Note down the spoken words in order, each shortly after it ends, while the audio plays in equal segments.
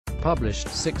published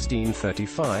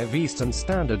 16:35 Eastern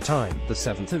Standard Time, the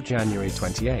 7th of January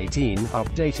 2018,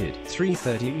 updated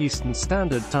 3:30 Eastern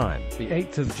Standard Time, the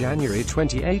 8th of January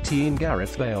 2018.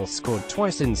 Gareth Bale scored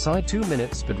twice inside 2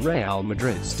 minutes, but Real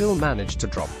Madrid still managed to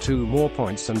drop 2 more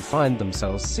points and find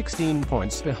themselves 16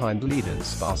 points behind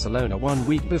leaders Barcelona 1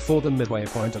 week before the midway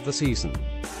point of the season.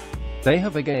 They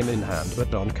have a game in hand,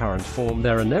 but on current form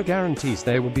there are no guarantees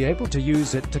they will be able to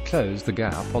use it to close the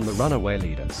gap on the runaway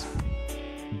leaders.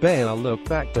 Bale looked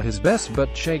back to his best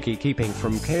but shaky keeping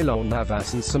from Keylor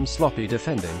Navas and some sloppy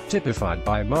defending, typified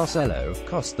by Marcelo,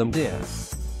 cost them dear.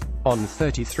 On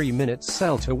 33 minutes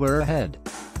Celta were ahead.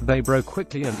 They broke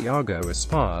quickly and Iago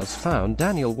Aspas found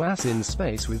Daniel Wass in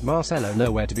space with Marcelo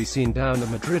nowhere to be seen down the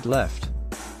Madrid left.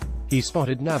 He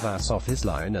spotted Navas off his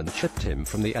line and chipped him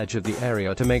from the edge of the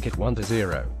area to make it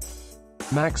 1-0.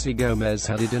 Maxi Gomez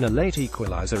headed in a late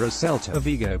equalizer as Celta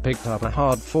Vigo picked up a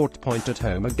hard-fought point at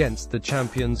home against the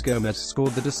champions. Gomez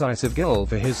scored the decisive goal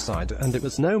for his side, and it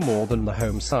was no more than the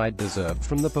home side deserved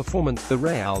from the performance. The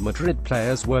Real Madrid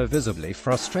players were visibly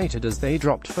frustrated as they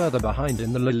dropped further behind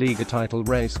in the La Liga title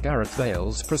race. Gareth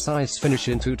Bale's precise finish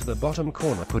into the bottom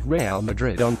corner put Real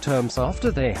Madrid on terms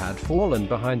after they had fallen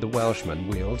behind. The Welshman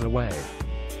wheeled away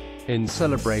in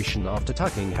celebration after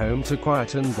tucking home to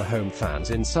quieten the home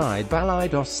fans inside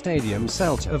Balaidos Stadium.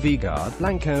 Celta Vigo,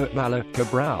 Blanco, Malo,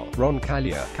 Cabral,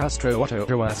 Roncallia, Castro, Otto,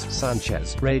 Ruas,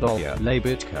 Sanchez, Radolia,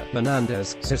 Lebitka,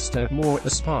 Menendez, Sisto, Moore,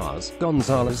 Aspas,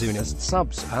 Gonzalez, Unis,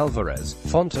 Subs, Alvarez,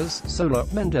 Fontes, Sola,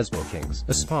 Mendes. Bookings,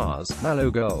 Aspas,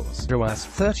 Malo. Goals, Ruas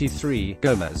 33,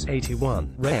 Gomez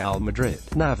 81, Real Madrid,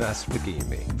 Navas,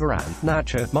 Regimi, Varane,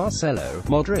 Nacho, Marcelo,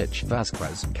 Modric,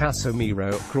 Vasquez,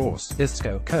 Casemiro, Kroos,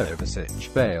 Isco,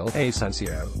 Kovacic, Bale,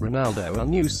 Asensio, Ronaldo.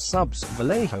 News. Subs,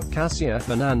 Vallejo, Cassia,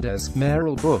 Menendez,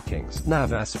 Merrill. Bookings,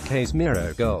 Navas,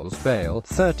 Casemiro. Goals, Bale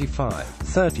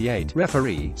 35-38,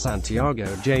 referee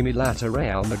Santiago Jamie Latta.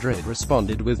 Real Madrid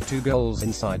responded with 2 goals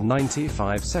inside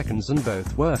 95 seconds and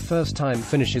both were first-time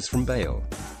finishes from Bale.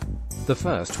 The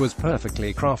first was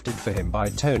perfectly crafted for him by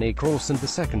Toni Kroos and the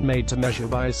second made to measure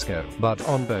by Isco, but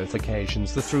on both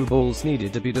occasions the through balls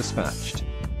needed to be dispatched.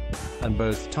 And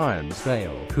both times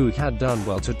Bale, who had done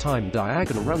well to time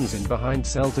diagonal runs in behind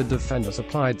Celta defenders,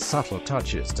 applied subtle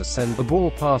touches to send the ball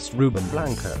past Ruben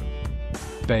Blanco.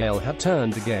 Bale had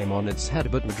turned the game on its head,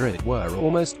 but Madrid were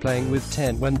almost playing with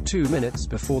 10 when 2 minutes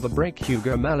before the break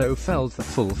Hugo Malo felt the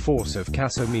full force of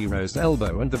Casemiro's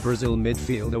elbow and the Brazil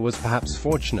midfielder was perhaps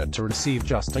fortunate to receive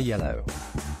just a yellow.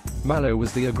 Malo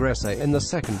was the aggressor in the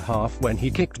second half when he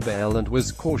kicked Bale and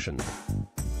was cautioned.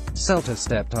 Celta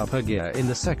stepped up a gear in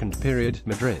the second period.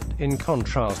 Madrid, in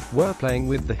contrast, were playing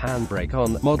with the handbrake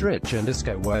on. Modric and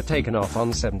Isco were taken off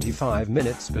on 75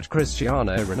 minutes, but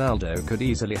Cristiano Ronaldo could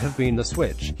easily have been the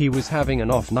switch. He was having an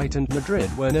off night and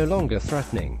Madrid were no longer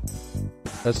threatening.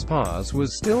 Aspas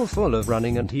was still full of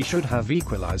running and he should have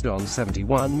equalized on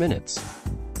 71 minutes.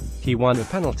 He won a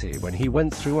penalty when he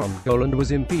went through on goal and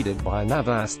was impeded by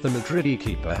Navas. The Madrid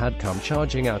keeper had come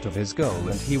charging out of his goal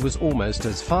and he was almost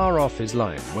as far off his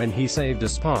line when he saved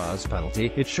Aspas'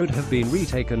 penalty. It should have been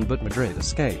retaken, but Madrid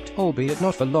escaped, albeit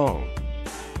not for long.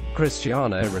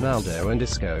 Cristiano Ronaldo and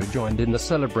Isco joined in the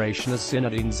celebration as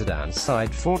Zinedine Zidane's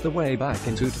side fought the way back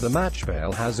into the match.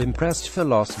 Bale has impressed for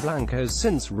Los Blancos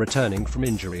since returning from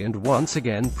injury and once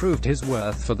again proved his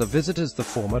worth for the visitors. The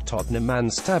former Tottenham man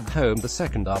stabbed home the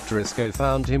second after Isco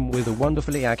found him with a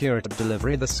wonderfully accurate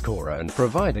delivery. The scorer and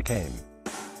provider came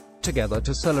together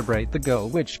to celebrate the goal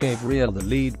which gave Real the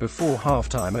lead before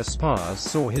half-time. Aspas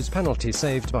saw his penalty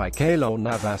saved by Keylor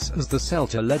Navas as the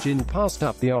Celta legend passed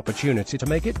up the opportunity to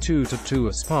make it 2-2.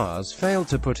 Aspas failed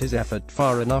to put his effort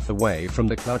far enough away from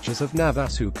the clutches of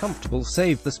Navas, who comfortably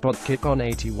saved the spot kick on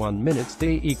 81 minutes.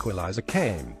 The equalizer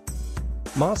came.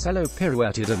 Marcelo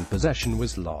pirouetted and possession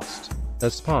was lost.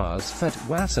 Aspas fed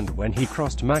Wass and when he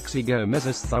crossed Maxi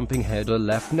Gomez's thumping header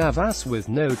left Navas with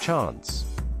no chance.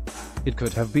 It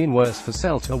could have been worse for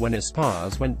Celta when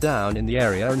Aspas went down in the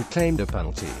area and claimed a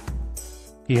penalty.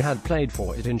 He had played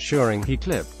for it, ensuring he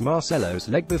clipped Marcelo's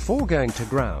leg before going to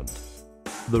ground.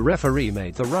 The referee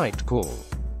made the right call.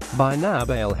 By now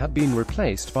Bale had been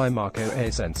replaced by Marco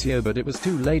Asensio, but it was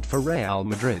too late for Real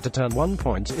Madrid to turn 1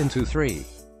 point into 3.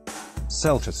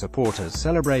 Celta supporters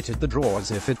celebrated the draw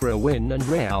as if it were a win, and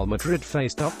Real Madrid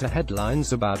faced up to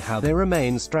headlines about how they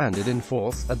remain stranded in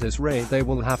fourth. At this rate they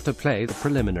will have to play the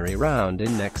preliminary round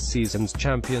in next season's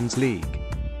Champions League.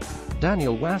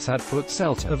 Daniel Wass had put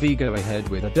Celta Vigo ahead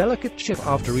with a delicate chip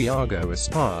after Iago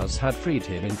Aspas had freed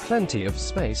him in plenty of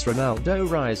space. Ronaldo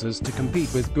rises to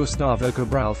compete with Gustavo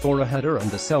Cabral for a header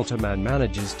and the Celta man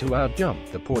manages to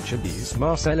outjump the Portuguese.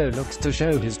 Marcelo looks to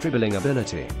show his dribbling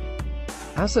ability.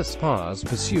 As Aspas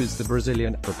pursues the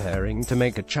Brazilian, preparing to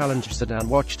make a challenge, Zidane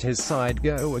watched his side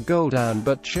go a goal down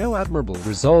but show admirable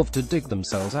resolve to dig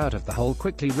themselves out of the hole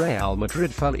quickly. Real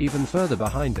Madrid fell even further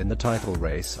behind in the title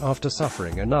race after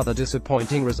suffering another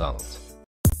disappointing result.